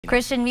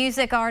Christian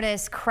music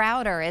artist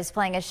Crowder is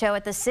playing a show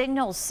at the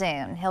Signal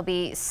soon. He'll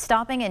be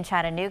stopping in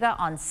Chattanooga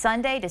on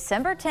Sunday,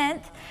 December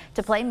 10th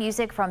to play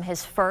music from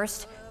his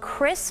first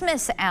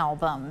Christmas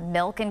album,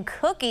 Milk and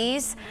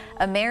Cookies,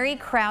 A Merry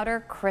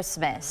Crowder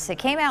Christmas. It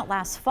came out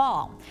last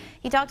fall.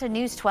 He talked to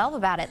News 12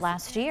 about it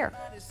last year.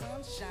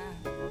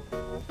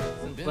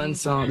 Fun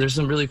song. There's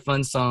some really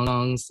fun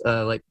songs,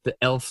 like the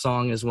Elf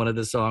song is one of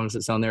the songs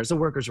that's on there. It's a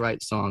workers'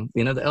 rights song.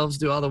 You know, the elves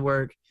do all the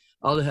work,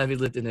 all the heavy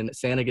lifting, and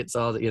Santa gets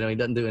all the, he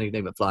doesn't do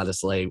anything but fly the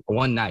sleigh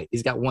one night.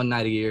 He's got one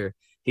night a year.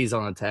 He's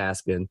on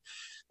task. And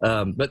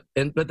but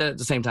at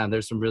the same time,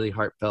 there's some really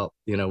heartfelt,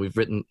 we've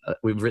written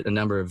a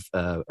number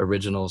of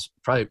originals.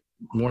 Probably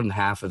more than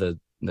half of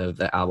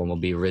the album will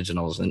be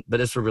originals, but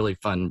it's a really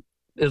fun,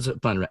 it's a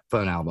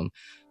fun album.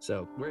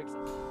 So we're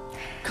excited.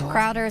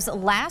 Crowder's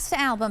last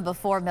album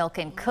before Milk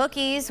and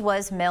Cookies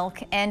was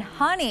Milk and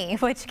Honey,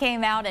 which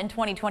came out in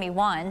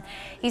 2021.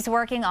 He's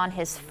working on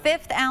his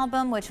 5th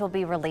album, which will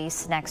be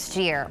released next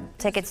year.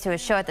 Tickets to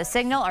his show at the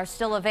Signal are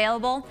still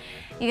available.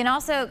 You can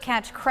also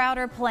catch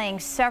Crowder playing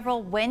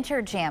several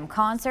Winter Jam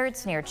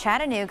concerts near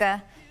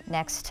Chattanooga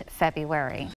next February.